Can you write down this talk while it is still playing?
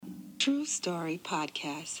True Story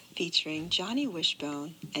Podcast featuring Johnny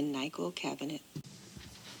Wishbone and Nyquil Cabinet.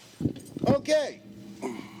 Okay.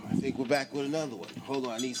 I think we're back with another one. Hold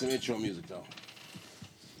on, I need some intro music though.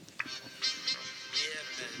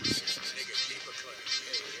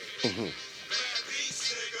 Mm-hmm.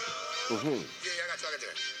 Mm-hmm. Yeah, I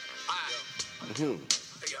got you.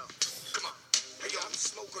 Hey, yo, come on. Hey, yo, I'm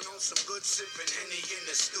smoking on some good sipping Henny in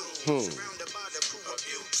the stool. Surrounded by the crew of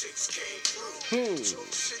you chicks came through. So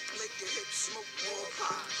shit make your hips smoke more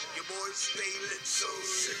pie. Your boys stay lit, so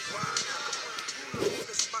shit, why not?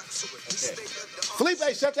 The spot so it stay at the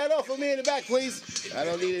Felipe, shut that off for me in the back, please. I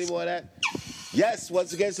don't need any more of that. Yes,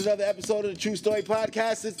 once again, it's another episode of the True Story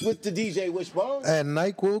Podcast. It's with the DJ Wishbone. And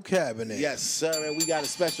NyQuil Cabinet. Yes, sir, and we got a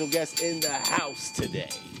special guest in the house today.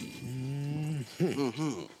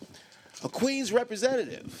 A Queens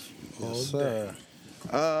representative. Yes, sir.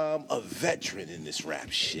 A veteran in this rap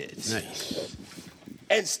shit. Nice.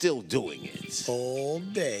 And still doing it. All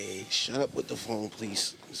day. Shut up with the phone,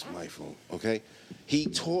 please. It's my phone, okay? He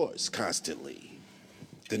tours constantly.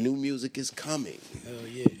 The new music is coming. Hell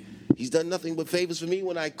yeah. He's done nothing but favors for me.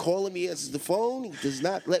 When I call him, he answers the phone. He does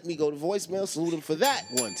not let me go to voicemail. Salute him for that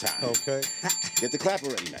one time. Okay. Get the clapper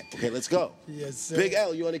ready, Mike. Okay, let's go. Yes, sir. Big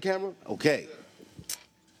L, you on the camera? Okay.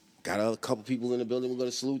 Got a couple people in the building. We're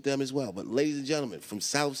going to salute them as well. But ladies and gentlemen, from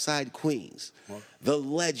Southside Queens, the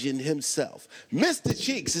legend himself, Mr.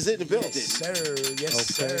 Cheeks is in the building. Yes, sir.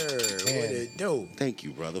 Yes, Okay. sir. What it do? Thank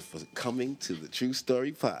you, brother, for coming to the True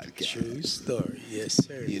Story Podcast. True story. Yes,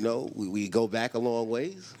 sir. You know, we go back a long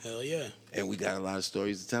ways, Hell yeah. and we got a lot of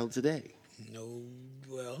stories to tell today. No,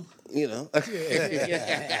 well. You know.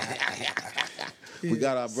 We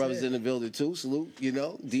got our brothers in the building, too. Salute, you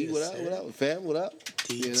know. D, Yes, what up, sir. what up? Fam, what up?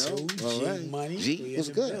 D2, All G right. Money, G, we what's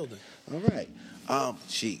in the good? building. All right.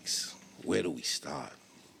 Cheeks, where do we start?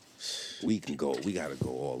 We gotta go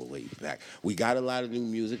all the way back. We got a lot of new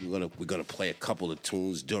music. We're gonna play a couple of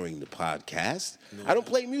tunes during the podcast. I don't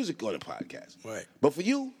play music on the podcast. Right. But for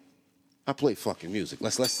you, I play fucking music.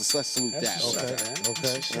 Let's salute That's that. what's up, Okay. man. Okay.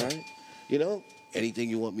 That's what's All up. right. You know, anything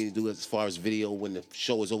you want me to do as far as video when the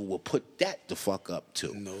show is over, we'll put that the fuck up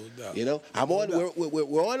too. No doubt. You know,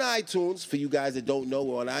 we're on iTunes. For you guys that don't know,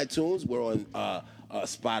 we're on iTunes. We're on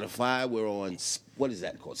Spotify. We're on, what is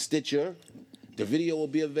that called? Stitcher. The video will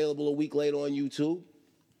be available a week later on YouTube.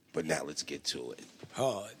 But now let's get to it.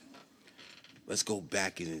 Hard. Let's go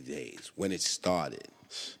back in the days when it started.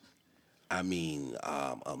 I mean,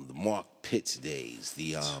 the Mark Pitts days,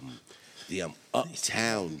 the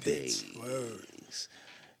Uptown days,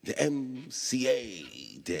 the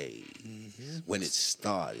MCA days, when it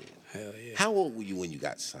started. Hell yeah. How old were you when you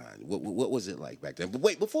got signed? What was it like back then? But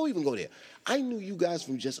wait, before we even go there, I knew you guys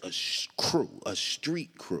from just a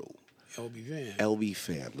street crew. LB Van. LB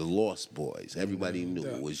Fam, the Lost Boys. Everybody knew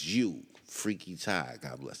doubt. it was you, Freaky Ty,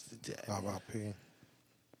 God bless the dead. RIP.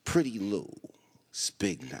 Pretty Lou,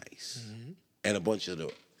 Spig Nice, and a bunch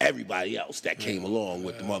of everybody else that came along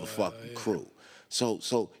with the motherfucking crew.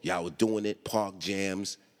 So y'all were doing it, park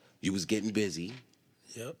jams, you was getting busy,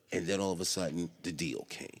 Yep. and then all of a sudden the deal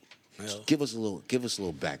came. Well. Give us a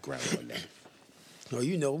little background on that. Oh,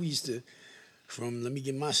 you know, we used to, let me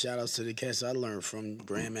give my shout outs to the cats I learned from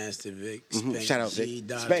Grandmaster Vic, Spank Shout out, G, Vic.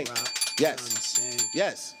 Dot Spank. Rock, Yes. You know what I'm saying?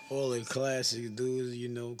 Yes. All the classic dudes, you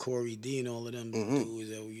know, Corey D and all of them dudes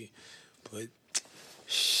that but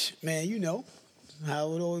man, you know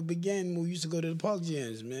how it all began when we used to go to the park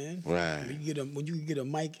jams, man. Right. When you get a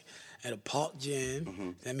mic at a park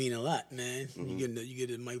jam, that mean a lot, man. You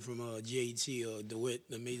get a mic from JT or DeWitt,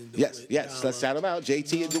 Amazing DeWitt. Yes. Let's shout them out.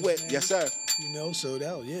 JT and DeWitt. Yes, sir. You know, so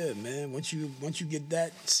that yeah, man. Once you get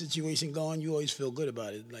that situation going, you always feel good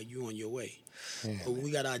about it, like you on your way. Yeah. But when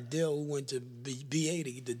we got our deal, we went to BA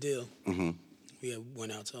to get the deal. We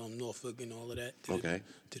went out to Norfolk and all of that.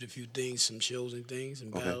 Did a few things, some shows and things,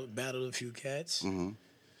 and battled a few cats. And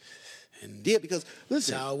Yeah, because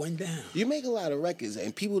listen, that's how it went down. you make a lot of records,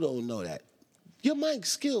 and people don't know that. Your mic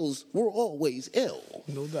skills were always ill.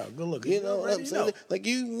 No doubt. Good looking. You know what I'm saying? Like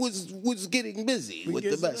you was getting busy with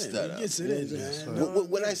the best of them. Gets it in, man.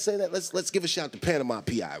 When I say that, let's give a shout to Panama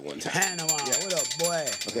PI one time. Panama, what up, boy?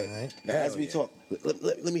 Okay. Now as we talk,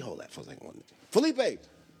 let me hold that for a second. Felipe,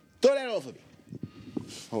 throw that on for me.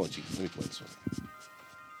 Hold on, Chief. Let me play this one.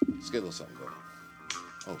 Let's get a little something going.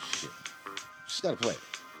 Oh shit! Just gotta play it.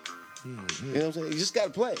 You know what I'm saying? You just gotta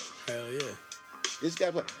play it. Hell yeah. You just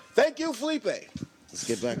gotta play. Thank you, Felipe. Let's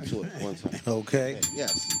get back to it one time. Okay.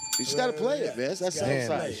 Yes. You just gotta play it, man. That's Gotta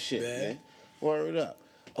outside play it, shit, man. man. Word up.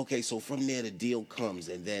 Okay, so from there the deal comes,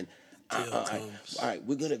 and then all right,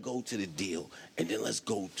 we're gonna go to the deal, and then let's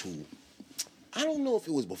go to. I don't know if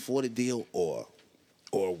it was before the deal or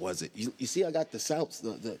Or was it? You see, I got the South,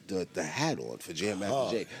 the hat on for Jam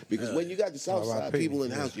Master Jay. Because when you got the South Side people in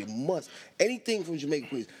the house, you must, anything from Jamaica,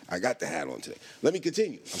 Queens, I got the hat on today. Let me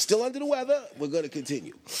continue. I'm still under the weather. We're going to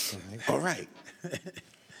continue. All right.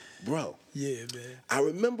 Bro. Yeah, man. I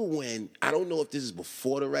remember when, I don't know if this is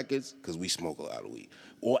before the records, because we smoke a lot of weed,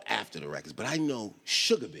 or after the records, but I know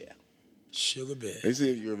Sugar Bear. Sugar Bear. Let's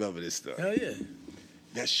see if you remember this stuff. Hell yeah.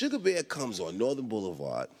 Now, Sugar Bear comes on Northern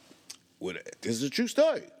Boulevard with this is a true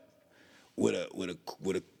story. With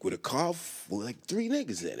a car with like 3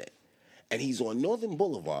 niggas in it, and he's on Northern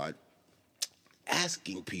Boulevard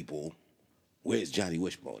asking people, "Where's Johnny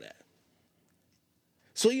Wishbone at?"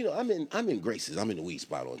 So I'm in Grace's. I'm in the weed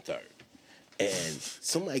spot on 3rd, and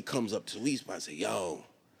somebody comes up to the weed spot and say, "Yo,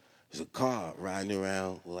 there's a car riding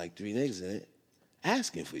around with like 3 niggas in it,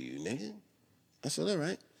 asking for you, nigga." I said, "All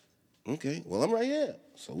right. Okay, well, I'm right here."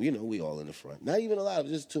 So, we all in the front. Not even a lot of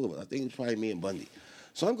just 2 of us. I think it's probably me and Bundy.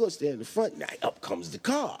 So I'm going to stand in the front. Now, up comes the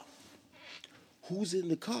car. Who's in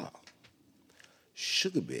the car?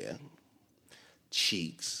 Sugar Bear,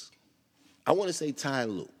 Cheeks, I want to say Ty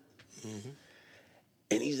Lue. Mm-hmm.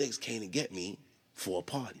 And these niggas came to get me for a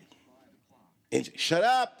party. And shut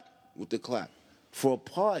up with the clap. For a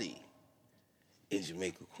party in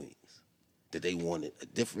Jamaica, Queens. That they wanted a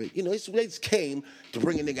different, they just came to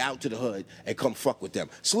bring a nigga out to the hood and come fuck with them.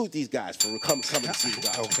 Salute these guys for coming to see you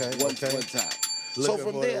guys. One time. So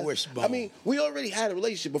from there, I mean, we already had a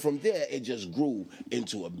relationship, but from there, it just grew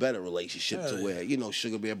into a better relationship to where,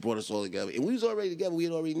 Sugar Bear brought us all together. And we was already together, we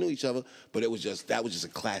had already knew each other, but that was just a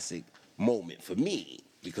classic moment for me.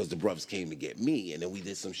 Because the brothers came to get me, and then we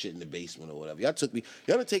did some shit in the basement or whatever. Y'all took me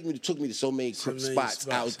to so many spots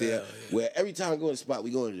out there where every time I go to the spot,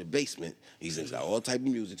 we go into the basement. These things got all type of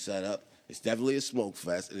music set up. It's definitely a smoke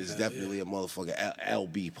fest, and it's definitely a motherfucking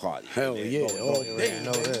LB party. Hell yeah, all day.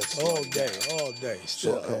 All day.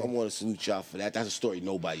 So I want to salute y'all for that. That's a story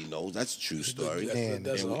nobody knows. That's a true story.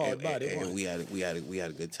 That's a hard body. And we had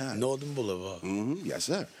a good time. Northern Boulevard. Mm-hmm. Yes,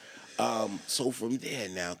 sir. So from there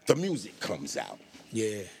now, the music comes out.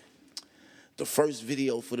 Yeah. The first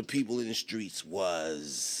video for the people in the streets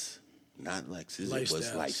was not Lexus, it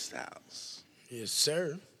was Lifestyles. Yes,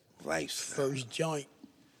 sir. Lifestyles. First joint.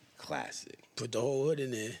 Classic. Put the whole hood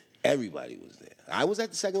in there. Everybody was there. I was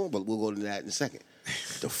at the second one, but we'll go to that in a second.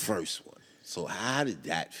 The first one. So how did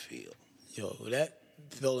that feel? Yo, that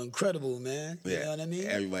felt incredible, man. You know what I mean?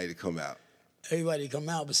 Everybody to come out. Everybody to come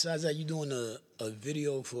out. Besides that, you doing a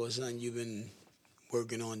video for something you've been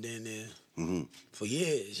working on down there. Mm-hmm. For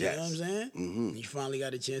years, you know what I'm saying? Mm-hmm. You finally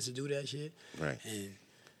got a chance to do that shit. Right. And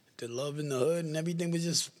the love in the hood and everything was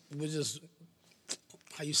just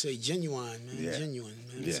how you say, genuine, man. Yeah. Genuine,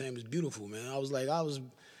 man. Yeah. It was beautiful, man.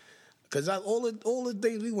 Because all the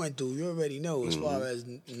things we went through, you already know, as far as,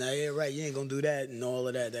 you ain't gonna do that and all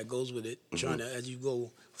of that goes with it. Trying to, as you go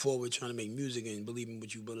forward, trying to make music and believe in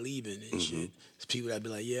what you believe in and shit. There's people that be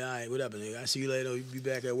like, yeah, all right, whatever, nigga. I see you later, you be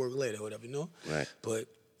back at work later, whatever, Right. But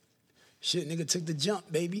shit, nigga took the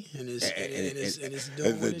jump, baby, and it's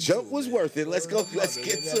doing the jump was worth it. Let's go. Let's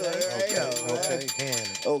get to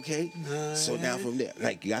it. Okay. So now from there,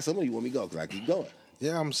 like, you got something? You want me to go? Cause I keep going.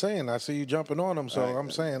 Yeah, I'm saying. I see you jumping on them, so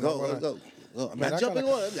I'm saying. Go. I'm not jumping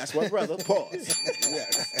on him. That's my brother. Pause.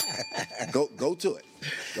 Yes. Go to it.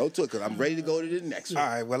 Go to it, cause I'm ready to go to the next one. All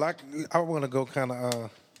right. Well, I want to go kind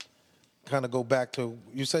of go back to.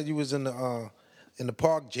 You said you was in the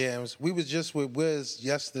park jams. We was just with Wiz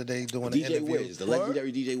yesterday doing an interview. DJ Wiz, the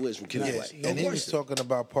legendary DJ Wiz from Kenneth and he was talking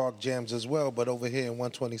about park jams as well, but over here in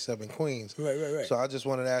 127 Queens. Right. So I just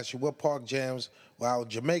wanted to ask you, what park jams were out in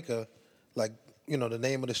Jamaica, like, the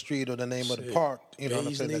name of the street or the name of the park, what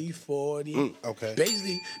I'm saying? Paisley, 40. Okay.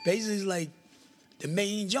 Paisley is like the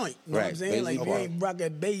main joint, you know what I'm saying? Like, you ain't rock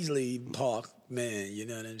at Paisley Park, man, you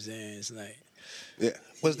know what I'm saying? It's like... Yeah.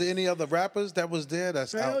 Was there any other rappers that was there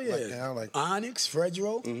that's out yeah. like now? Like Onyx,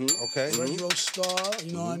 Fredro. Okay. Fredro Star,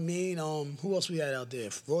 you know what I mean? Who else we had out there?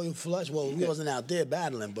 Royal Flush. Well, we wasn't out there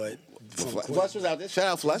battling, but Flush was out there. Shout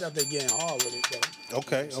out Flush. Was out there getting hard with it, though.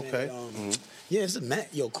 Okay. Yeah, it's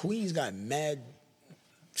Queens got mad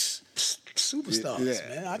superstars,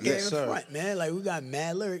 man. I can't even front, man. Like, we got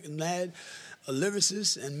mad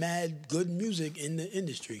lyricists and mad good music in the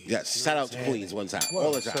industry. Yes, shout out to Queens one time.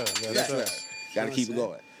 All the time. Yes. Gotta keep it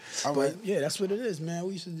going. But yeah, that's what it is, man.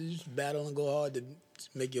 We used to just battle and go hard to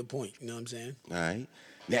make your point. You know what I'm saying? All right.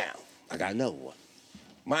 Now, I got another one.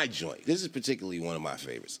 My joint. This is particularly one of my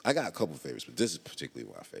favorites. I got a couple favorites, but this is particularly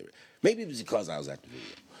my favorite. Maybe it was because I was at the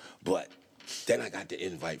video. But then I got the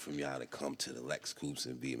invite from y'all to come to the Lex Coops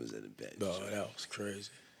and Beamers at the bench. Oh, that was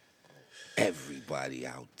crazy. Everybody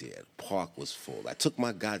out there. The park was full. I took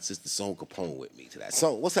my god sister Son Capone with me to that.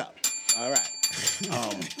 Son, what's up? All right.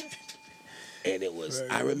 And it was.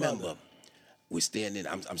 I remember we're standing.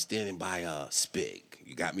 I'm standing by Spig.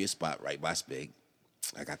 You got me a spot right by Spig.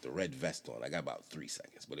 I got the red vest on. I got about 3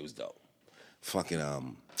 seconds, but it was dope. Fucking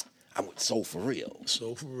I'm with Soul for Real.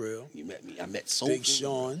 So for real. You met me. I met Soul Big for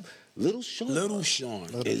Sean. Little Sean. Little Sean.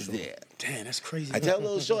 is there. Damn, that's crazy. I tell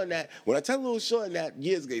Little Sean that. When I tell Little Sean that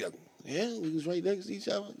years ago, he's like, yeah, we was right next to each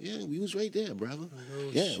other. Yeah, we was right there, brother.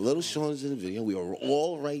 Little Sean's in the video. We were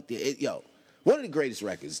all right there. One of the greatest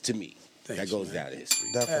records to me. Thank that you, goes man. down in history.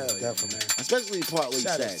 Definitely, Hell yeah, definitely. man. Especially the part where you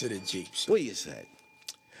Shout out said, to the Jeeps. what you said?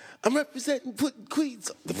 I'm representing putting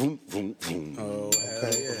Queens. Vroom, vroom, vroom. Oh, hell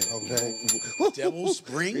Okay, yeah. okay. Devil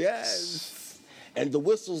Springs. Yes. And the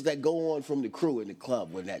whistles that go on from the crew in the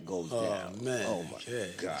club when that goes down. man. Oh, my Yeah,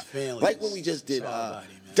 God. family Like when we just did somebody,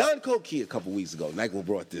 man. Don Cokie a couple weeks ago. Nyko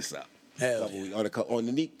brought this up. Hell Couple yeah. weeks- on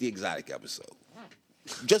the Neek the Exotic episode.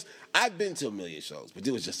 I've been to a million shows, but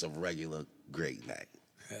it was just a regular great night.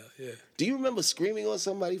 Hell yeah. Do you remember screaming on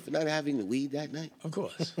somebody for not having the weed that night? Of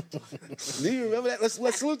course. Do you remember that? Let's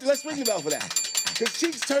ring him out for that. Because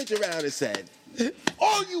Cheeks turned around and said,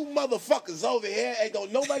 all you motherfuckers over here ain't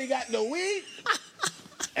don't nobody got no weed?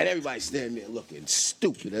 And everybody's standing there looking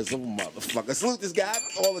stupid as a motherfucker. Salute this guy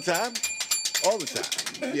all the time. All the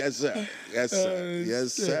time. Yes, sir. Yes, sir.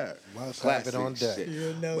 Yes, sir. Must have it on deck. shit.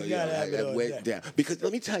 You know, But, gotta have it that on went deck. down. Because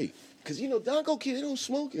let me tell you, because Don Cokie, they don't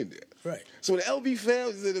smoke in there. Right. So when the LB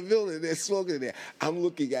fans is in the building, they're smoking in there. I'm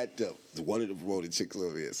looking at one of the promoted chicks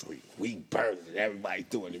over there. So we burning it. Everybody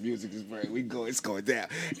doing the music is burning. It's going down.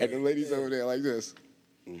 And the ladies over there like this.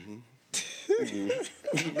 And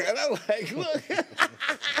I'm like, look,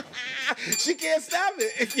 she can't stop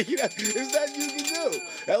it. You know, there's nothing you can do.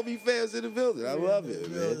 LB fans in the building. I love it,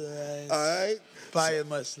 man. All right. Fire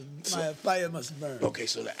must burn. Okay,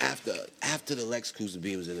 so after the Lex Cruiser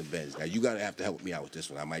Beams and the Benz, now you gotta have to help me out with this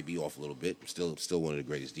one. I might be off a little bit. I'm still one of the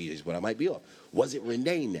greatest DJs, but I might be off. Was it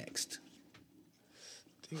Renee next?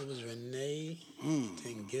 I think it was Renee.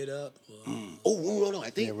 Didn't get up. Oh no, I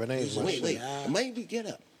think. Yeah, Renee's my Wait, shit. it might be Get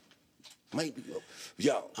Up. Might be.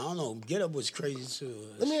 Yo, I don't know. Get Up was crazy too.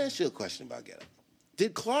 let me ask you a question about Get Up.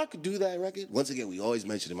 Did Clark do that record? Once again, we always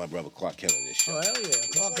mention my brother Clark Kent on this show. Oh hell yeah!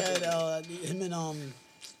 Clark had him and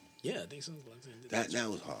yeah, I think something like that. That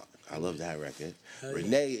was hard. I love that record. Hell yeah.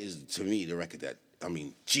 Renee is, to me, the record that,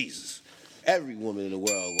 Jesus. Every woman in the world,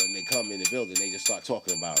 when they come in the building, they just start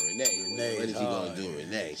talking about Renee. When is he going to do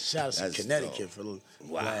Renee? Shout out to That's Connecticut dope.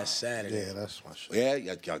 for last Saturday. Yeah, that's my shit.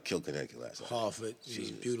 Yeah, y'all killed Connecticut last night. Hartford. It was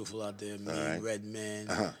beautiful out there. Me, right. Redman,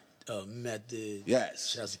 Method.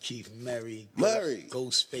 Yes. Shout out to Keith Murray. Murray.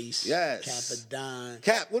 Ghostface. Yes. Capadon.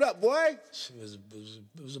 Cap, what up, boy? It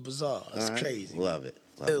was a bazaar. It's All right. crazy. Love it.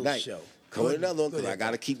 Ill Night. show. Come with Good- another one, good because I hip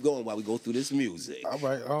got to keep going while we go through this music. All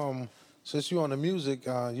right. Since you're on the music,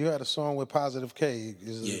 you had a song with Positive K.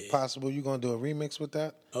 Is Yeah. it possible you're gonna do a remix with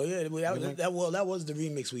that? Oh yeah, that was the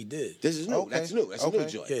remix we did. This is new. Okay. That's new. That's a new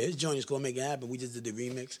Okay. joint. Yeah, his joint is gonna make it happen. We just did the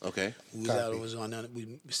remix. Okay. We was Copy. out. Was on.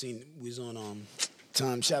 We was on.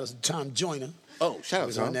 Tom. Shout out to Tom Joyner. Oh, shout out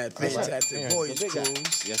Was to on him. that That's right. Fantastic Yeah. Boys The big guy.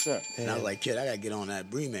 cruise. Yes, sir. And I was like, kid, I gotta get on that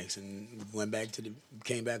remix, and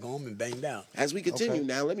came back home and banged out. As we continue Okay.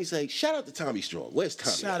 now, let me say shout out to Tommy Strong. Where's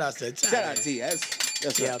Tommy? Shout out to Tommy. Shout out to you. Yes, He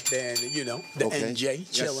sir. out there, and the Okay. NJ Yes,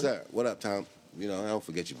 chilling. sir. What up, Tom? I don't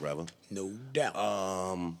forget you, brother. No doubt.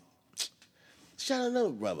 Shout out another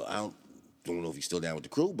brother. I don't know if he's still down with the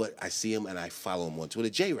crew, but I see him and I follow him on Twitter.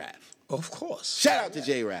 J-Raff. Of course. Shout out to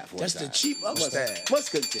J-Raff. That's the cheap upstairs.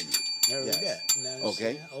 Must continue. There Yes. we go. Now,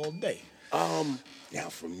 Okay. All day. Now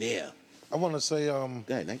from there. I want to say,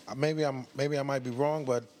 ahead, Nate. maybe I might be wrong,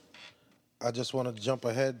 but I just wanted to jump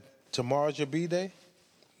ahead. Tomorrow's your B-Day?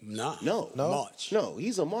 No. March. No,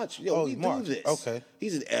 he's a March. Yo, Oh, we March. do this. Okay.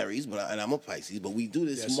 He's an Aries, and I'm a Pisces, but we do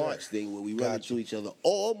this Yes, sir. March thing where we run Gotcha. into each other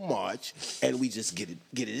all March and we just get it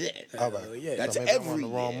in. All right. yeah. That's So maybe I'm every on the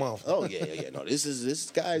wrong year. month. Oh yeah. No, this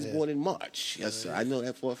guy's born in March. Yes, sir. I know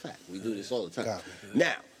that for a fact. We do this all the time. Got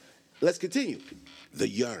Now, let's continue. The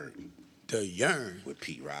Yearn The Yearn. with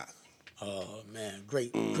Pete Rock. Oh man, great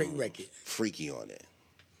record. Freaky on it.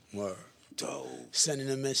 Word. Dope. Sending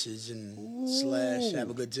a message and slash have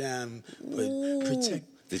a good time, but protect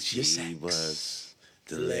The your sex. Chivas,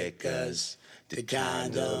 the liquors, liquors, the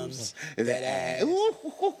condoms, and the ass.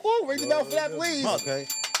 Ooh, ring the bell for that, please. Okay.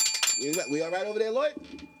 We all right over there, Lloyd? No,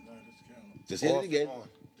 that's count. Just hit it again.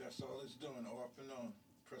 That's all it's doing, off and on.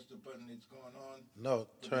 Press the button, it's going on. No,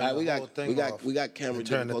 turn All right, the whole thing off. we got camera And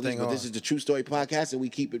turn the difficulties, thing but on. this is the True Story Podcast, and we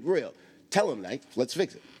keep it real. Tell him, Nike. Let's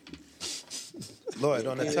fix it. Lloyd,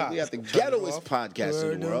 on the top. We have the Turn it ghettoest off. podcast in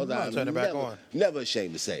Word the world. up. I'm Turn it back on. never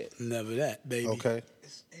ashamed to say it. Never that, baby. Okay.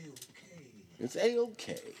 It's A-okay. It's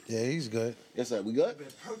A-okay. Yeah, he's good. Yes, sir. We good? Been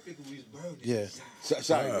perfect if we was buried. Yeah.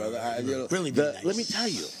 Sorry, brother. Really be nice. Let me tell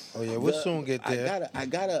you. Oh, yeah, we'll soon get there. I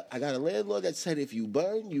got a landlord that said if you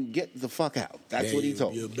burn, you get the fuck out. That's what he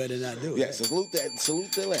told You me. better not do it. Yeah, salute the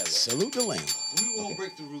landlord. Salute the lamb. We won't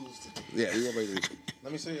break the rules today. Yeah, we gonna break the.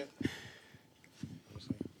 Let me see it.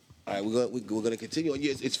 All right, we're gonna continue.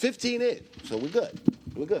 It's 15 in, so we're good.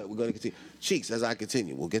 We're gonna continue. Cheeks, as I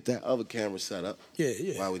continue, we'll get that other camera set up.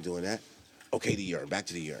 Yeah. While we're doing that, okay, the urn. Back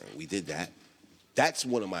to the urn. We did that. That's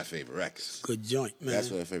one of my favorite records. Good joint, man. That's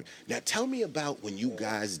one of my favorite. Now tell me about when you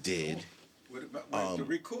guys did What about the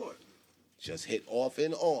record? Just Hit Off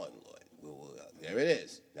and On, Lloyd. There it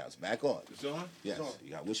is. Now it's back on. It's on? Yes, It's on.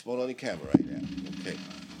 you got Wishbone on the camera right now. Okay,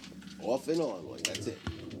 off and on, Lloyd. That's it.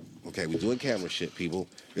 Okay, we're doing camera shit, people.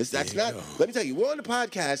 That's not. Let me tell you, we're on the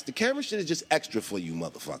podcast. The camera shit is just extra for you,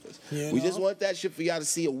 motherfuckers. You We know? just want that shit for y'all to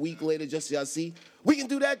see a week later, just so y'all see. We can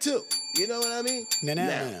do that too. You know what I mean?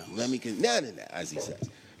 Now. Let me as he says.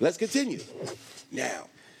 Let's continue. Now,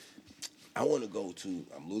 I want to go to.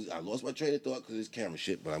 I lost my train of thought because it's camera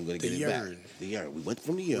shit, but I'm gonna The get it urn. back. The urn. We went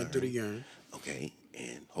from the urn. Went through the urn. Okay,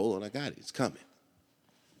 and hold on, I got it. It's coming.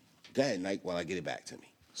 Go ahead, Nike, while I get it back to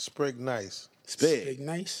me. Sprig Nice. Spig. Big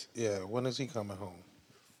nice. Yeah, when is he coming home?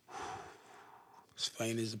 As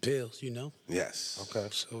fine as the pills, you know. Yes. Okay.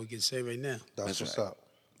 So we can say right now. That's That's what's right. up.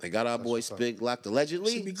 They got our boy what's up. Spig locked Should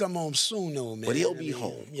allegedly. be come home soon, though, man. But he'll be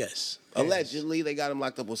home. Yes. Allegedly, they got him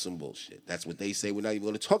locked up with some bullshit. That's what they say. We're not even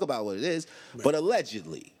going to talk about what it is. But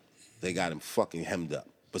allegedly, they got him fucking hemmed up.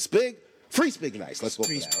 But Spig, free Spig Nice. Let's go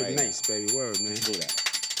Streets for that pretty right nice, baby. Word, man. now. Do that.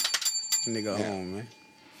 Nigga Yeah. home, man.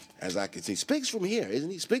 As I can see, Spig's from here, isn't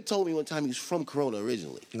he? Spig told me one time he's from Corona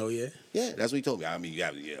originally. Oh, yeah? Yeah, that's what he told me. I mean,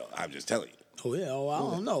 I'm just telling you. Oh, yeah. Oh, I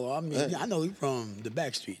don't know. I mean, Yeah. I know he from the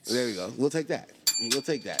back streets. There we go. We'll take that.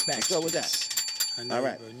 Back Let's go with that. streets. I know All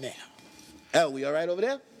right. him now. El, we all right over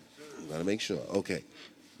there? Gotta make sure. Okay.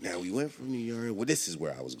 Now we went from the urn. Well, this is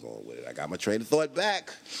where I was going with it. I got my train of thought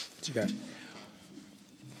back. What you got?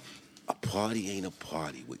 A party ain't a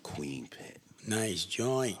party with Queen Pen. Nice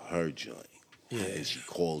joint. Her joint. Yeah. And she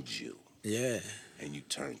called you, Yeah. and you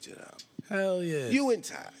turned it up. Hell yeah. You and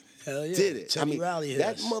Ty Hell yeah. did it. Teddy Riley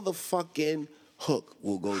that has. motherfucking hook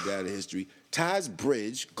will go down in history. Ty's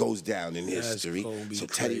bridge goes down in That's history. gonna be So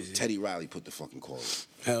crazy. Teddy Riley put the fucking call in.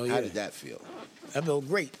 Hell How yeah. did that feel? That felt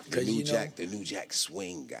great. The Cause new you know, Jack, the new Jack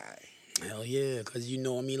Swing guy. Hell yeah. Because, you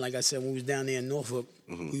know, I mean, like I said, when we was down there in Norfolk,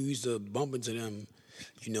 Mm-hmm. we used to bump into them,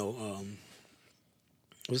 you know,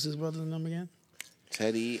 what's his brother's name again?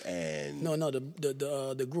 Teddy and No,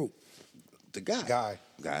 the group. the guy.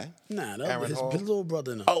 Guy. Nah, Aaron his Hall? little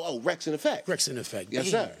brother. No. Oh, Rex in Effect. Rex in Effect.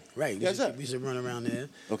 Yes, Damn. sir. Right. Yes, sir. We used to run around there.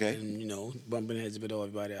 Okay. And, you know, bumping heads with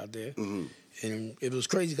everybody out there. Mm-hmm. And it was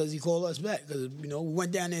crazy because he called us back because, you know, we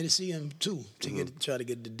went down there to see him, too, to try to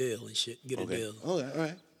get the deal and shit, get a Mm-hmm. Okay. deal. Oh, all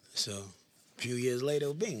right. So, a few years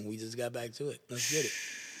later, bing, we just got back to it. Let's get it.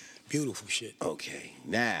 Beautiful shit. Okay.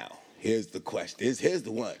 Now, here's the question. Here's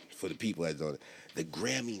the one for the people that don't. The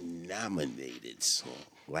Grammy-nominated song,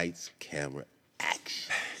 Lights, Camera,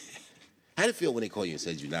 Action. How did it feel when they called you and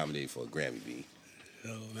said you nominated for a Grammy, B?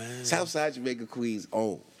 Oh, man. Southside Jamaica Queen's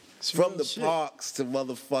own. It's From real the shit. Parks to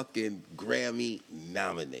motherfucking Grammy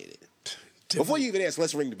nominated. Before you even ask,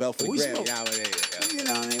 let's ring the bell for the We Grammy smoke. nominated. You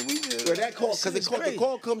know what I mean? We just, Well, that call, shit because is the crazy.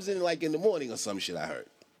 call comes in like in the morning or some shit I heard.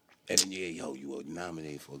 And then you were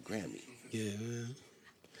nominated for a Grammy. Yeah, man.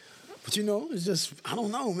 But you know, it's just, I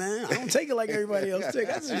don't know, man. I don't take it like everybody else take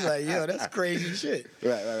it. I just be like, yo, that's crazy shit.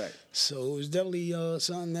 Right. So it was definitely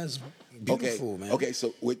something that's beautiful, man. Okay,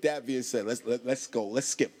 so with that being said, let's go. Let's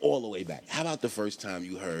skip all the way back. How about the first time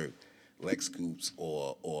you heard Lex Scoops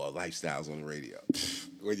or Lifestyles on the radio?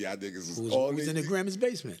 When y'all niggas was all It was in the Grammys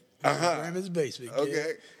basement. Uh-huh. Grammys basement. Okay.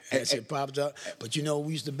 Yeah. That shit popped up. But you know,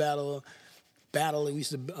 we used to battle. It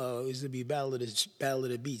used to be battle of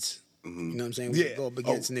the beats. You know what I'm saying? We Yeah. would go up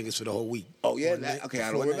against niggas for the whole week. Oh yeah, One night, okay. I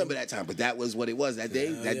don't before remember night. that time, but that was what it was that day.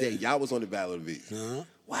 Yeah, that day, yeah. y'all was on the Battle of the Beats. Uh-huh.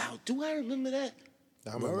 Wow, do I remember that?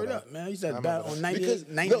 I remember Word that. up, man. I used to I have remember battle on that.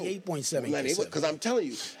 98.7. Because I'm telling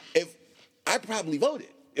you, if I probably voted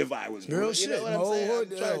if I was Real you shit. know what I'm My saying? whole I'm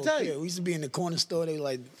hood, trying to tell yeah, you. we used to be in the corner store. They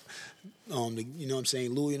like, you know what I'm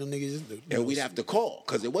saying, Louis and them niggas. And we'd have to call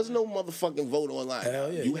because there wasn't no motherfucking vote online.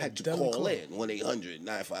 Hell yeah, you you had to definitely call call. in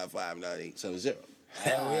 1-800-955-9870.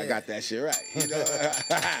 Hell I yeah. got that shit right. You know?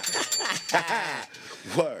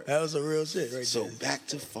 Word. That was a real shit right So there. back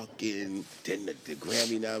to fucking then the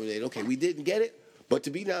Grammy nominated. Okay, we didn't get it, but to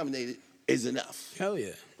be nominated is enough. Hell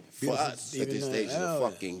yeah. For Beautiful. us, at Even this though- stage, it's a hell,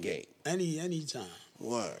 fucking game. Anytime.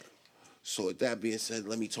 Word. So with that being said,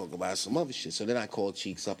 let me talk about some other shit. So then I called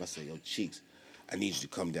Cheeks up. I said, yo, Cheeks, I need you to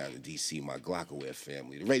come down to D.C., my Glockaware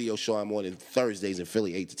family. The radio show I'm on Thursdays in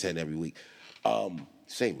Philly, 8 to 10 every week.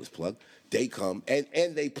 Shameless plug. They come, and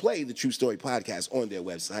they play the True Story podcast on their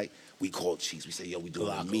website. We called Cheeks. We said, yo, we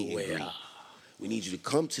doing a meet and greet. We need you to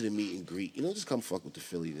come to the meet and greet. You know, just come fuck with the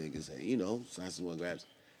Philly niggas and, you know, sign some more grabs.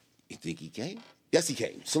 You think he came? Yes, he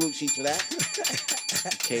came. Salute Cheeks for that.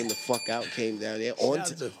 Came the fuck out, came down there on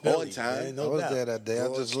Shout out to Philly, time. man. No I was doubt. there that day. I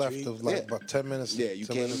Broad just left Street. like Yeah. about 10 minutes. Yeah, you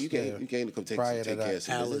 10 came. minutes You came. there. You came to come take Prior to care that. of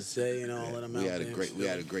some business. Alizé and all of them We out had a there. great. We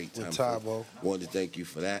had a great time. With Tybo. Wanted to thank you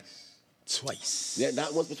for that. Twice. Yeah,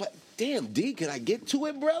 not once but twice. Damn, D, can I get to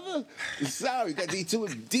it, brother? Sorry, got D2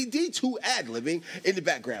 D2 ad-libbing in the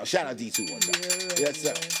background. Shout out D2 one time. Yes,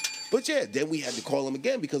 sir. But yeah, then we had to call him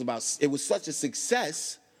again because it was such a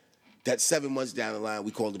success that 7 months down the line, we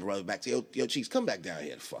called the brother back to, yo, Cheeks, come back down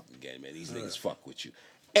here to fuck again, man. These niggas fuck with you.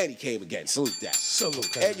 And he came again. Salute that.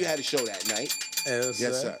 Salute. And you had a show that night. Yes,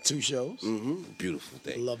 sir. 2 shows. Beautiful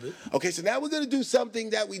thing. Love it. Okay, so now we're going to do something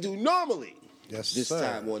that we do normally. Yes, This sir.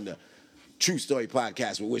 time on the True Story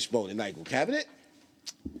podcast with Wishbone and Nyquil Cabinet.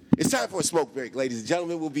 It's time for a smoke break, ladies and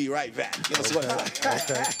gentlemen. We'll be right back. Guess what?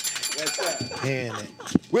 Okay. Yes, sir. Hand it.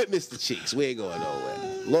 With Mr. Cheeks. We ain't going nowhere.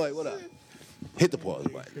 Lloyd, what up? Hit the pause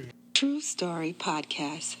button. True Story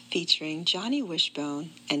Podcast featuring Johnny Wishbone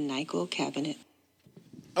and Nyquil Cabinet.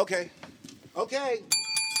 Okay. Okay.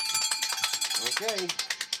 Okay. Yeah, man.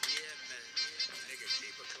 Nigga,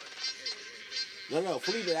 keep it playing. No,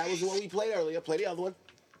 Felipe, that was the one we played earlier. Play the other one.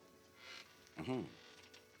 New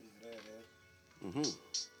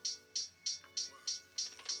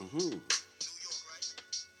York, right?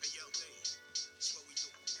 Hey, yo, baby. That's what we do.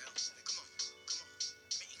 Hey, come on.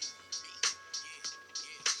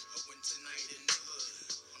 Yeah. I went tonight in the hood.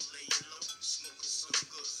 I'm laying low, smoking some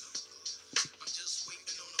good. I'm just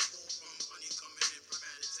waiting on a call from honey coming in from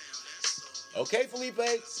out of town. That's all. Okay, Felipe.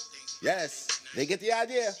 Yes. They get the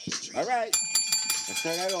idea. All right. Let's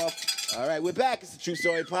turn that off. All right, we're back. It's the True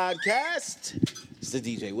Story Podcast. It's the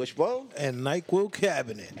DJ Wishbone. And NyQuil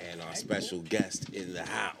Cabinet. And our special guest in the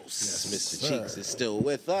house, Mr. sir. Cheeks, is still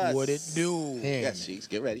with us. What it do? Hand Yes, it. Cheeks,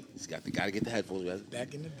 get ready. He's got to get the headphones ready.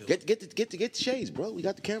 Back in the building. Get the shades, bro. We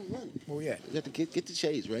got the camera running. Where we at? We got to get the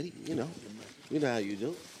shades ready. You know how you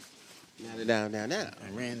do. Now. I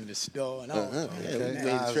ran to the store and all. Yeah, we Okay. made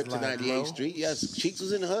the Eyes trip to like 98th low. Street. Yes, Cheeks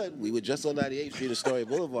was in the hood. We were just on 98th Street, Astoria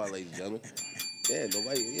Boulevard, ladies and gentlemen. Yeah,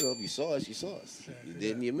 nobody, if you saw us, you saw us. You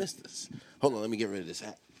didn't, you missed us. Hold on, let me get rid of this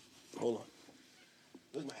hat. Hold on.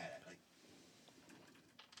 Where's my hat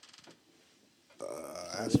at?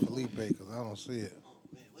 Ask Felipe because I don't see it. Oh,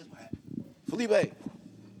 man, where's my hat? Felipe. Who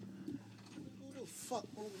the fuck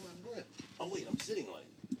moved my breath? Oh, wait, I'm sitting on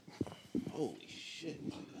it. Holy shit.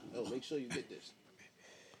 Oh, make sure you get this.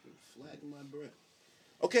 Flatten my breath.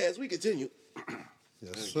 Okay, as we continue.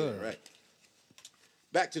 Yes, Okay, sir. Right.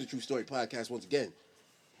 Back to the True Story Podcast once again.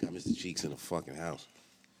 Got Mr. Cheeks in the fucking house.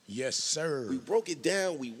 Yes, sir. We broke it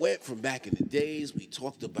down. We went from back in the days. We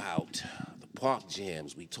talked about the park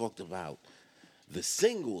jams. We talked about the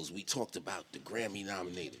singles. We talked about the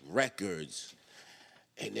Grammy-nominated records.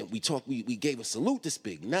 And then we gave a salute to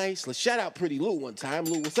Big Nice. Let's shout out Pretty Lou one time.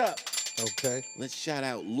 Lou, what's up? Okay. Let's shout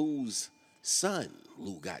out Lou's son.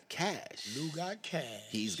 Lou got cash. Lou got cash.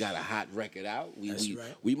 He's got a hot record out. That's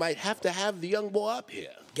right. We might have to have the young boy up here.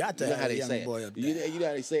 Got to You know have how the they young say it. boy up You there. know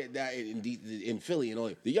how they say it down in Philly and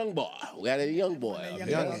all. The young boy. We got a young boy up young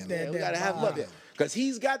here. boy up there, Yeah, we got to have him up there. Because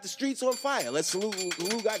he's got the streets on fire. Let's salute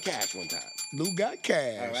Lou got cash one time. Lou got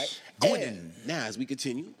cash. All right. Gwen. And now, as we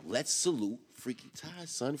continue, let's salute Freaky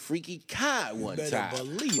Ty's son, Freaky Kai, one Better time.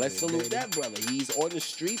 believe Let's it, salute baby. that brother. He's on the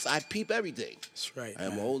streets. I peep everything. That's right.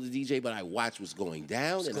 I'm an man. older DJ, but I watch what's going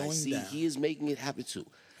down, and I going see down. he is making it happen too.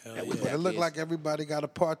 And with It that looked being- like everybody got a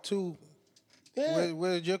part two. Yeah.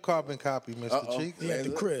 Where's your carbon copy, Mr. Uh-oh. Cheeks? He at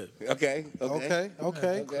the crib. Okay. Okay.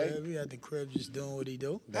 Okay. Crib. He at the crib just doing what he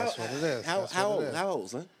do. That's what it is. How That's what old? it is. How old,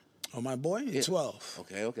 son? Oh, my boy? Yeah. 12.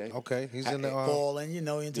 Okay. Okay. He's in the. Balling,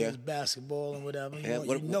 into Yeah. his basketball and whatever. Yeah,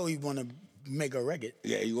 He want to make a record.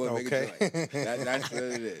 Yeah, you want to make Okay. a joint. That's what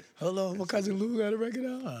it is. Hello, my cousin Lou got a record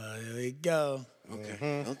out. There we go.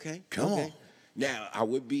 Okay. Come okay. on. Now, I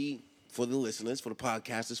would be, for the listeners, for the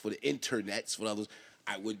podcasters, for the internets, for others,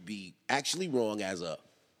 I would be actually wrong as a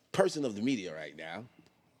person of the media right now.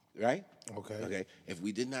 Right? Okay. Okay. If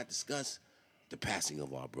we did not discuss the passing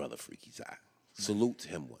of our brother, Freaky Ty. Salute to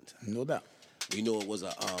him one time. No doubt. We know it was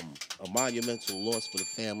a monumental loss for the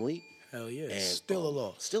family. Hell yeah. And, Still a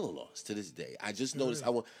loss. Still a loss to this day. I just noticed.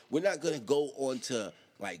 We're not gonna go on to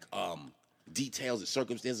like details and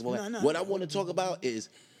circumstances. No. What I want to talk about is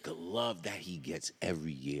the love that he gets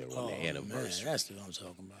every year on the anniversary. Man, that's what I'm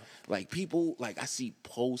talking about. Like people, like I see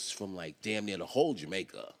posts from like damn near the whole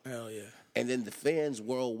Jamaica. Hell yeah. And then the fans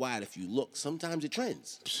worldwide, if you look, sometimes it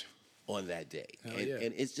trends on that day.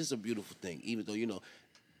 And it's just a beautiful thing, even though, you know,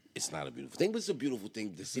 it's not a beautiful thing, but it's a beautiful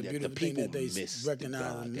thing to see that the people miss the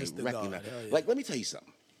God. And miss They the God. recognize. Hell yeah. Like, let me tell you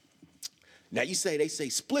something. Now, they say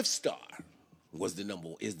Spliff Star is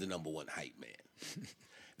the number one hype man.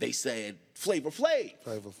 They said Flavor Flav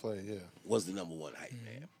was the number one hype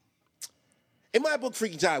man. In my book,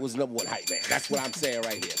 Freaky Tah was the number one hype man. That's what I'm saying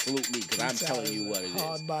right here. Salute me, because I'm telling you what it is.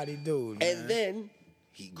 Hard body dude, man. And then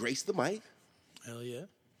he graced the mic. Hell yeah.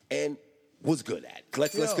 And was good at it.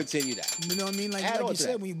 Let's continue that. You know what I mean? Like you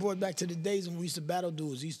said, when you brought back to the days when we used to battle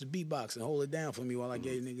dudes, he used to beatbox and hold it down for me while I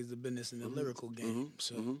gave niggas the business in the lyrical game.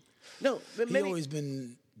 No, but he always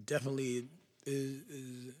been definitely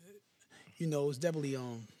it's definitely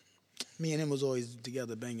me and him was always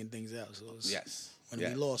together banging things out. So when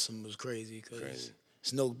we lost him, it was crazy because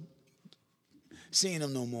it's no seeing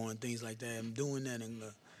him no more and things like that. I'm doing that and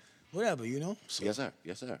whatever, you know. So, yes, sir.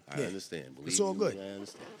 I understand. Believe it's all good. I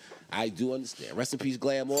understand. I do understand. Rest in peace,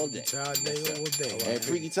 Glam all day. Tah Day all day. And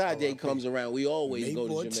Freaky Tah Day comes around. We always May go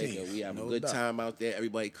to 14th, Jamaica. We have a good time out there.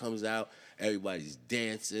 Everybody comes out. Everybody's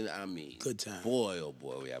dancing. I mean, good time. Boy, oh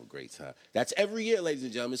boy, we have a great time. That's every year, ladies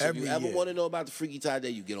and gentlemen. So if you ever want to know about the Freaky Tah Day,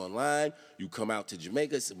 you get online. You come out to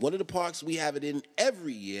Jamaica. It's one of the parks we have it in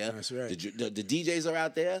every year. That's right. The DJs are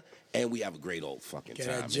out there, and we have a great old fucking get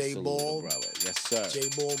time. At J Ball, brother. Yes, sir. J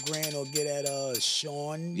Ball Grand, or get at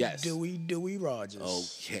Sean Dewey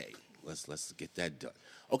Rogers. Okay, let's get that done.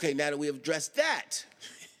 Okay, now that we have addressed that,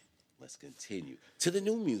 let's continue to the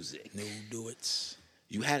new music. New duets.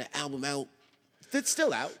 You had an album out that's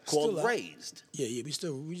still out called Raised. Yeah, we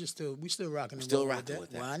still rocking it. Still rocking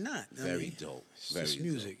with that. Why not? Very dope. Very just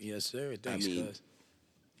music. Dope. Yes, sir. Thanks, cuz.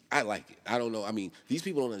 I like it. I don't know. I mean, these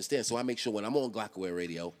people don't understand. So I make sure when I'm on Glockaway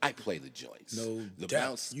Radio, I play the joints. The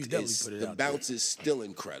bounce. You definitely put it out. The bounce is still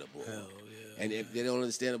incredible. Hell yeah. And if they don't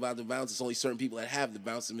understand about the bounce, it's only certain people that have the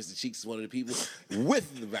bounce, and Mr. Cheeks is one of the people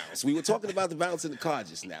with the bounce. We were talking about the bounce in the car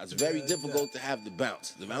just now. It's very difficult to have the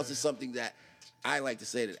bounce. The bounce is something that I like to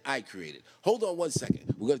say that I created. Hold on one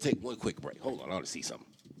second. We're going to take one quick break. Hold on. I want to see something.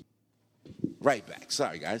 Right back.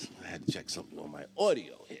 Sorry, guys. I had to check something on my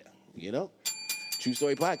audio here. You know? True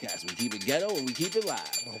Story Podcast. We keep it ghetto and we keep it live.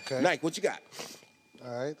 Okay. Nike, what you got?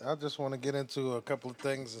 All right. I just want to get into a couple of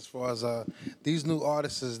things as far as these new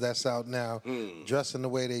artists that's out now, dressing the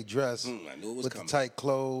way they dress, I knew it was with coming. the tight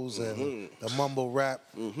clothes and the mumble rap.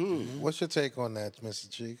 What's your take on that, Mr.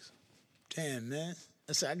 Cheeks? Damn, man.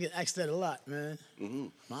 I get asked that a lot, man.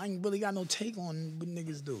 I ain't really got no take on what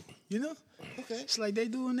niggas do. You know? Okay. It's like they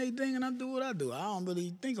doing their thing and I do what I do. I don't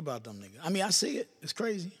really think about them niggas. I mean, I see it. It's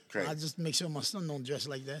crazy. I just make sure my son don't dress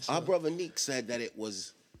like that. So. Our brother Neek said that it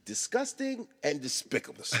was disgusting and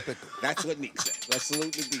despicable. That's what Neek said. Let's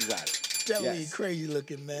salute the things out of it. Definitely crazy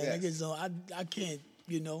looking, man. Yes. Niggas don't, I can't,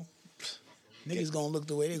 you know. Niggas gonna look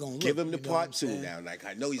the way they gonna look. Give him the you know part two now. Like,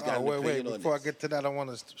 I know he's got an opinion on Before this. I get to that, I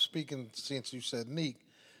want to speak, since you said Neek,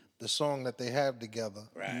 the song that they have together.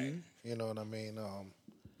 Right. You know what I mean?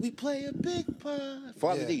 We play a big part.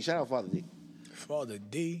 Father D. Shout out Father D. Father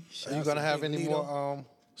D. Are you going to have any more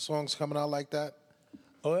songs coming out like that?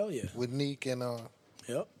 Oh, hell yeah. With Neek and...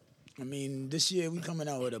 Yep. I mean, this year we coming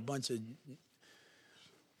out with a bunch of...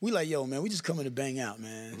 We like, yo, man, we just coming to bang out,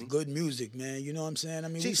 man. Good music, man. You know what I'm saying? I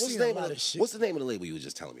mean, we seen a lot of shit. What's the name of the label you were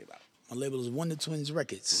just telling me about? My label is Wonder Twins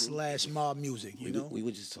Records / Mob Music. You know, we were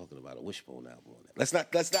just talking about a Wishbone album on that. Let's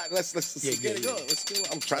get it going. Let's do it.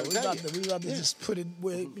 I'm trying to tell you. We about to just put it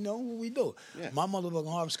where you know what we do. Yeah. My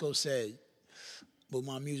motherfucking horoscope said, "With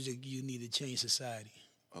my music, you need to change society."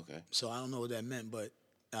 Okay. So I don't know what that meant, but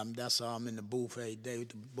that's how I'm in the booth every day with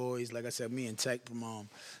the boys. Like I said, me and Tech from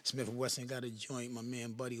Smith & Wesson got a joint. My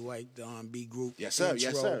man Buddy White, the R&B group. Yes,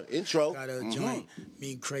 sir. Intro. Got a joint.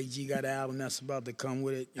 Me and Craig G got an album that's about to come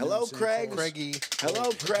with it. Hello, Craig. Craigie. Hello,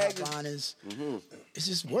 Craig. Honors. It's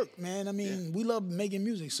just work, man. I mean, we love making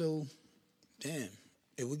music, so damn.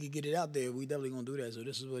 If we could get it out there, we definitely gonna do that. So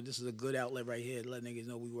this is a good outlet right here to let niggas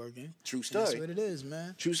know we working. True story. That's what it is,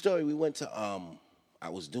 man. True story. We went to I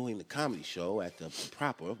was doing the comedy show at the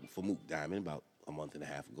Proper for Mook Diamond about a month and a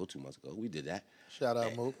half ago, 2 months ago. We did that. Shout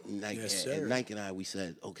out, Mook. Yes, sir. And Nike and I, we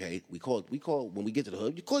said, okay, we called when we get to the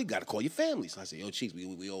hood, you got to call your family. So I said, yo, Cheeks,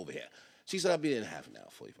 we over here. She said, I'll be there in half an hour,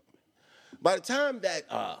 45 minutes. By the time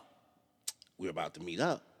that we were about to meet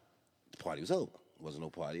up, the party was over. It wasn't no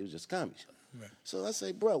party, it was just a comedy show. Right. So I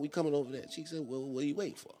say, bro, we coming over there. She said, well, what are you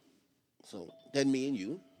waiting for? So then me and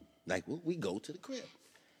you, Nike, we go to the crib.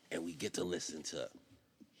 and we get to listen to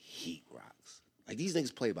Heat Rocks. Like these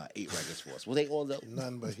niggas play about 8 records for us. Well, they all know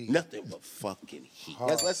Nothing but heat. Nothing but fucking heat.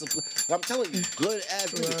 I'm telling you, good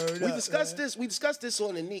ass music. We discussed this. We discussed this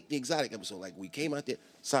on the Exotic episode. Like we came out there.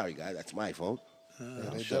 Sorry, guys, that's my phone.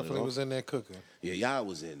 They definitely was in there cooking. Yeah, y'all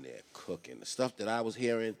was in there cooking. The stuff that I was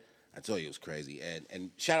hearing, I told you it was crazy. And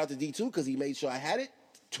shout out to D2 because he made sure I had it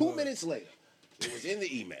 2 minutes later. It was in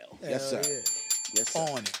the email. Yes, sir. Yeah. Yes, sir.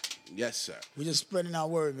 On it. Yes, sir. We just spreading our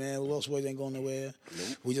word, man. Lost Boys ain't going nowhere.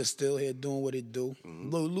 Nope. We just still here doing what it do.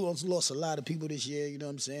 Lost a lot of people this year, you know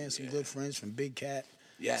what I'm saying? Some good friends from Big Cat.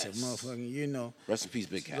 Yes. Some motherfucking, you know. Rest in peace,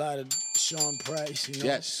 Big Cat. A lot of Sean Price, you know.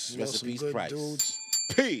 Yes. You know, Rest in some peace, good Price. dudes.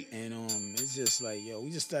 P. And it's just like, yo, we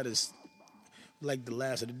just started like the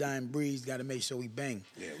last of the dying breeds, got to make sure we bang.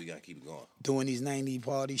 Yeah, we got to keep it going. Doing these 90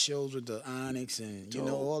 party shows with the Onyx and, you know,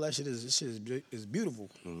 Dope. all that shit is beautiful.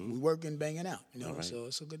 We working, banging out, you know, right. so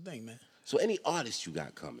it's a good thing, man. So any artists you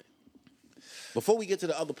got coming? Before we get to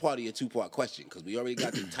the other part of your 2-part question, because we already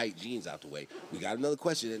got the tight jeans out the way, we got another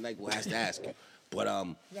question that Nike will have to ask you. But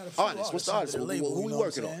We got a few artists, what's the artist? under the Who label, we you know what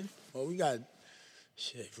working I'm on? saying? Well, we got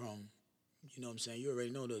shit from, you know what I'm saying, you already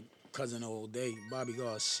know the cousin of old day, Bobby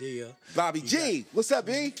Garcia. Bobby G. What's up,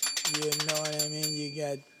 B? You know what I mean? You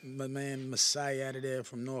got my man Messiah out of there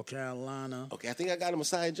from North Carolina. Okay, I think I got a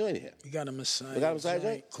Messiah joint here. You got a Messiah. We got a Messiah joint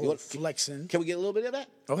joint? You called want- Flexin'. Can we get a little bit of that?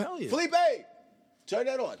 Oh, hell yeah. Felipe, turn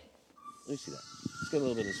that on. Let me see that. Let's get a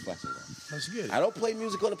little bit of this flexing on. Let's get it. I don't play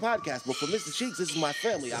music on the podcast, but for Mr. Cheeks, this is my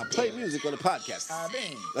family. I play music on the podcast.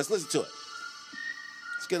 bang. Let's listen to it.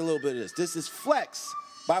 Let's get a little bit of this. This is Flex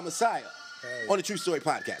by Messiah on the True Story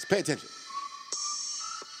podcast. Pay attention.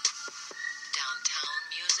 Downtown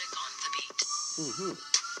music on the beat.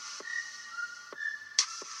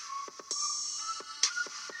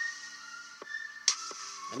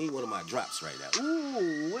 I need one of my drops right now.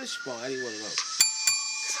 Ooh, Wishbone. I need one of those.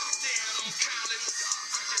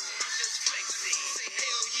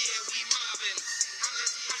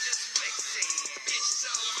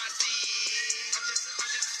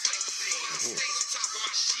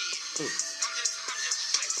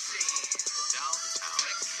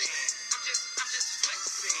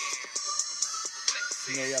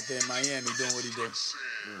 You know, he out there in Miami doing what he do.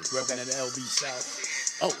 Repping at the LB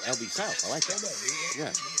South. Oh, LB South. I like that.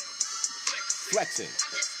 Yeah. Flexing.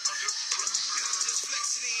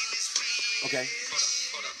 Okay.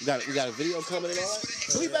 We got a video coming and all that?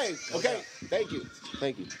 Felipe, okay. Thank you.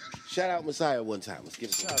 Thank you. Shout out Messiah one time. Let's give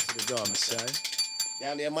it Shout out to the dog, Messiah.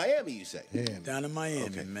 down there in Miami, you say? Yeah. Down in Miami,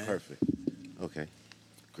 Okay, man. perfect. Okay,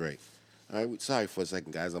 great. All right, sorry for a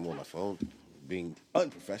second, guys. I'm on my phone, being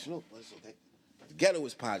unprofessional, but it's okay. The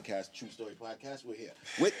Ghettoist Podcast, True Story Podcast. We're here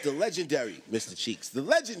with the legendary Mr. Cheeks. The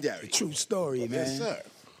legendary. True story, man. Yes, sir.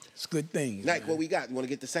 It's good things. Nike, man. what we got? You want to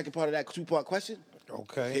get the second part of that 2-part question?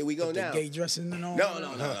 Okay. Here we go With the now. gay dressing and all.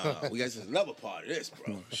 No. We got another part of this,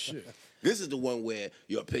 bro. Shit. This is the one where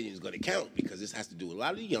your opinion is going to count because this has to do with a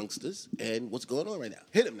lot of the youngsters and what's going on right now.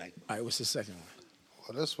 Hit him, Nike. All right, what's the second one?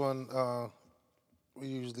 Well, this one, we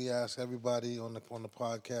usually ask everybody on the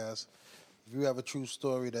podcast if you have a true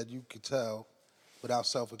story that you could tell without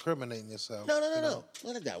self-incriminating yourself. No. you know?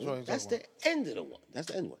 Not that Which one. one's That's that the end of the one. That's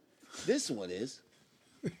the end one. This one is.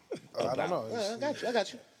 I don't know. I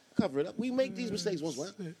got you. Cover it up. We make these mistakes once in a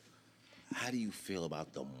while. How do you feel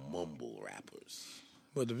about the mumble rappers?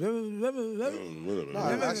 But the No,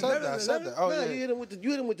 I said that. Oh, no, yeah. you hit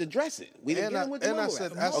him with the dressing. We didn't get him with the mumble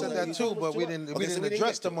said rappers. that you too, told us but we to- didn't Okay, so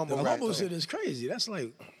address get the to it. mumble the rap. mumble shit is crazy. That's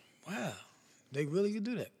like, wow, they really could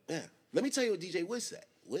do that. Yeah. Let me tell you what DJ Wiz said.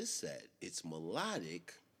 Wiz said it's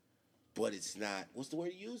melodic, but it's not. What's the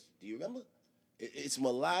word he used? Do you remember? It's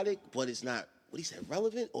melodic, but it's not. What he said,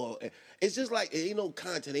 relevant, or it's just like it ain't no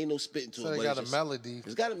content, ain't no spitting to So it. they but got it's a just- melody.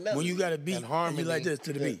 It's got a melody. When you got a beat, And and harmony. you like this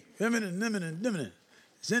to the beat. Yeah,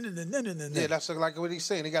 Yeah, that's like what he's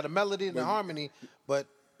saying. He got a melody and a harmony, but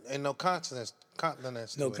ain't no consonants. no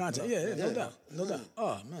to it, content. you know? Yeah, no doubt, no doubt.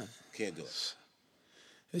 Oh man, Can't do it.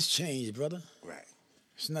 it's changed, brother. Right.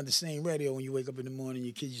 It's not the same radio when you wake up in the morning.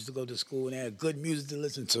 Your kids used to go to school and they had good music to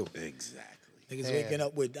listen to. Exactly. Niggas Yeah. waking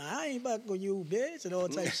up with "I ain't back on you, bitch" and all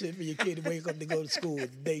type of shit for your kid to wake up to go to school. The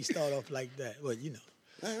day start off like that. Well, you know,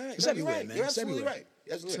 All right. It's No, everywhere, you're right. man. You're It's absolutely everywhere. right.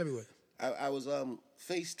 You're absolutely It's right. everywhere. I was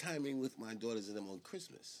FaceTiming with my daughters and them on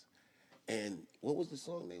Christmas, and what was the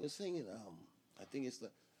song they were singing? I think it's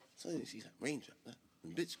the song she's like, Raindrop.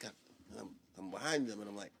 And bitch got. I'm behind them, and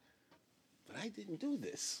I'm like, but I didn't do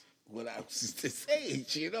this when I was this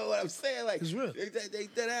age. You know what I'm saying? Like, It's real. They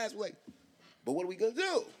dead ass like, But what are we gonna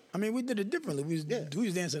do? I mean, we did it differently. We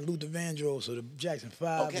was dancing Luther Vandross or the Jackson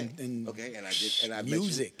 5 Okay. and And I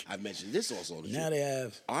music. I mentioned this also on the Now show. they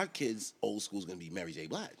have Our kids' old school's gonna be Mary J.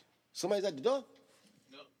 Blige. Somebody's at the door.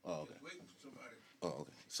 No. Oh, okay. Waiting for somebody. Oh,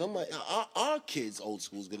 okay. Somebody. Our kids' old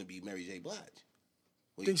school's gonna be Mary J. Blige.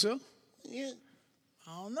 What think so? Yeah.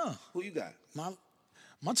 I don't know. Who you got?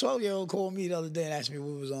 My 12-year-old called me the other day and asked me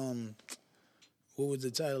what was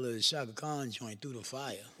the title of the Shaka Khan joint, Through the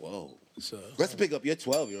Fire. Whoa. So Let's pick up your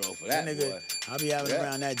 12-year-old for that, that nigga, boy. I be having Yeah.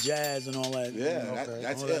 around that jazz and all that. Yeah, you know,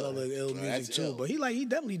 that's all that ill. other ill No, music that's too. ill. But he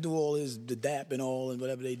definitely do all the dap and all and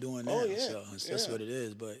whatever they doing now. Oh, yeah. So that's Yeah. what it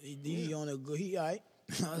is. But he on a good. He all right.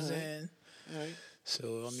 You know what I'm saying? All right.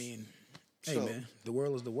 So I mean, hey So- man, the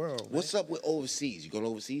world is the world. Man. What's up with overseas? You going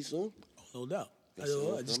overseas soon? No doubt. Got some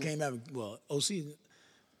more I just coming? came out. Well, OC.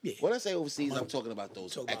 Yeah. When I say overseas, I'm talking about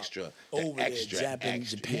those Talk about extra, over there, extra, Japan,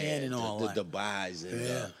 extra, Japan and all the that. Dubai's and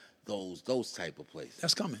Yeah. those type of places.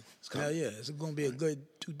 That's coming. coming. Hell yeah, it's going to be a good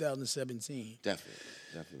 2017.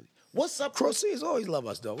 Definitely. What's up, Croatians always love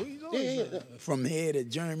us though. We always Yeah. from here to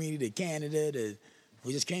Germany to Canada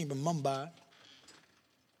we just came from Mumbai.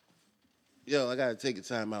 Yo, I gotta take a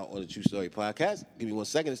time out on the True Story podcast. Give me 1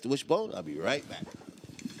 second. It's the Wishbone. I'll be right back.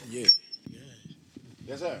 Yeah.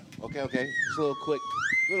 Yes, sir. Okay. Just a little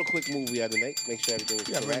quick move we had to make. Make sure everything is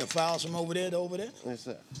You got to bring the correct. files from over there to over there. Yes,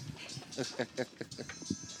 sir.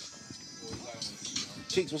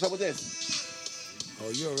 Cheeks, what's up with this? Oh,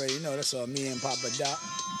 you already know that's me and Papa Don.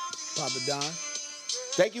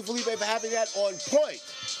 Thank you, Felipe, for having that on point.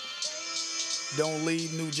 Don't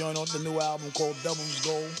Leave, new joint on the new album called Doubles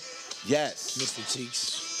Gold. Yes. Mr.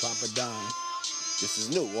 Cheeks, Papa Don. This is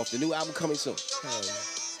new. Off the new album coming soon. Hell yeah.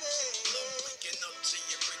 Looking up to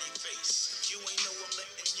your pretty face. You ain't know I'm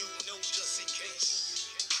letting you know just in case.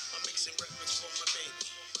 I'm mixing records for my baby.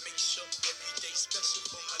 Make sure every day special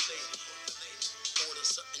for my lady. Order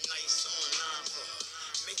something nice online for her.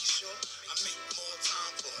 Make sure I make more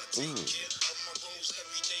time for her. Take care of my rose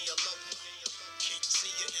every day. I love her. Can't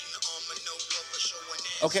see you in the armor, no rubber showing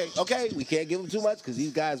ass. Okay. We can't give them too much because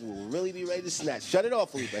these guys will really be ready to snatch. Shut it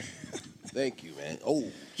off, Felipe. Thank you, man. Oh,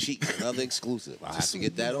 Cheeks, another exclusive. I'll have to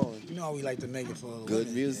get that on. You know how we like to make it for Good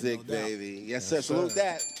women, music, no doubt. baby. Yes, sir. Salute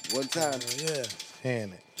that. One time. Yeah.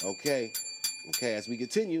 Hand it. Okay, as we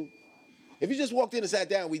continue. If you just walked in and sat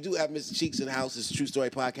down, we do have Mr. Cheeks in the house. It's True Story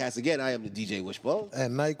Podcast. Again, I am the DJ Wishbone.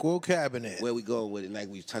 And NyQuil Cabinet. Where we going with it? Like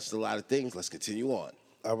we've touched a lot of things. Let's continue on.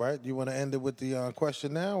 All right. You want to end it with the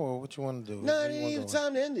question now, or what you want to do? No, What it you ain't wanna even do?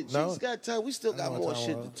 time to end it. No? Cheeks got time. We still got No more time,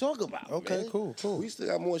 shit well. to talk about. Okay, man. cool. We still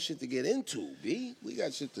got more shit to get into, B. We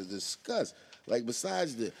got shit to discuss. Like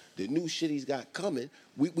besides the new shit he's got coming,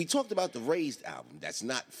 we talked about the Raised album that's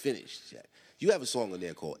not finished yet. You have a song on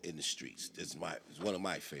there called "In the Streets." It's one of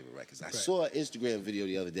my favorite records. I saw an Instagram video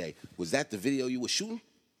the other day. Was that the video you were shooting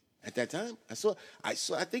at that time?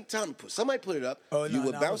 I think somebody put it up. Oh, you no,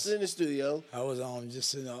 were no, I bouncing was- in the studio. I was I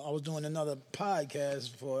was doing another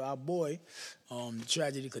podcast for our boy,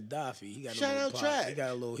 Tragedy Gaddafi. He got Shout out Trag.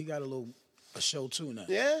 He got a little show too now.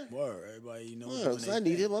 Yeah? Word. Everybody, you know. Well, doing so their I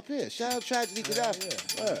need thing. him up here. Shout out Tragedy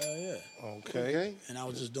Gaddafi. Yeah. Word. Yeah. Okay. And I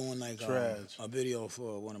was just doing like Trag. a video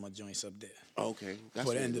for one of my joints up there Okay. That's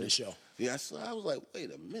for the what end it of the is. show. Yeah, I was like,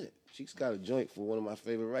 wait a minute. She's got a joint for one of my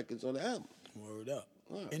favorite records on the album. Word up.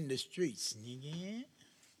 Word. In the streets, nigga.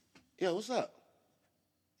 Yeah, what's up?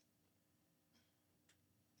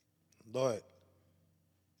 Go ahead.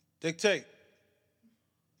 Dictate.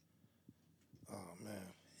 Oh, man.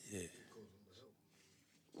 Yeah.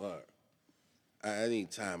 Word. I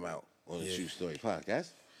need time out on the True Story Podcast.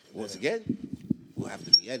 Once again, we'll have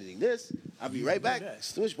to be editing this. I'll be right back.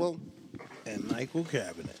 It's the Wishbone. And NyQuil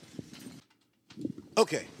Cabinet.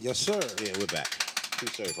 Okay. Yes, sir. Yeah, we're back. True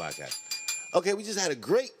Story Podcast. Okay, we just had a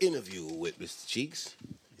great interview with Mr. Cheeks.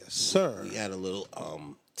 Yes, sir. We had a little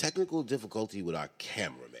technical difficulty with our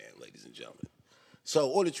cameraman, ladies and gentlemen.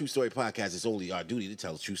 So on the True Story Podcast, it's only our duty to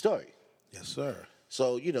tell a true story. Yes, sir.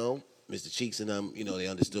 So, Mr. Cheeks and them, they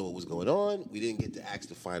understood what was going on. We didn't get to ask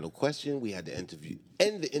the final question. We had to end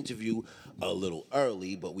the interview a little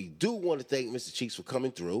early, but we do want to thank Mr. Cheeks for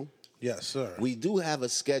coming through. Yes, sir. We do have a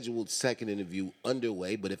scheduled second interview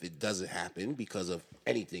underway, but if it doesn't happen, because of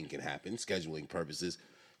anything can happen, scheduling purposes,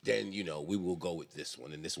 then, we will go with this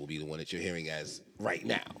one, and this will be the one that you're hearing as right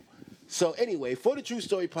now. So anyway, for the True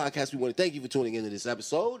Story Podcast, we want to thank you for tuning into this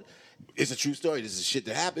episode. It's a true story. This is shit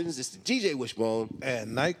that happens. It's the DJ Wishbone,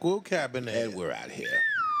 And NyQuil Cabinet. and we're out here.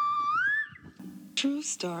 True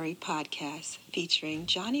Story Podcast featuring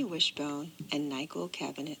Johnny Wishbone and NyQuil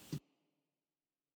Cabinet.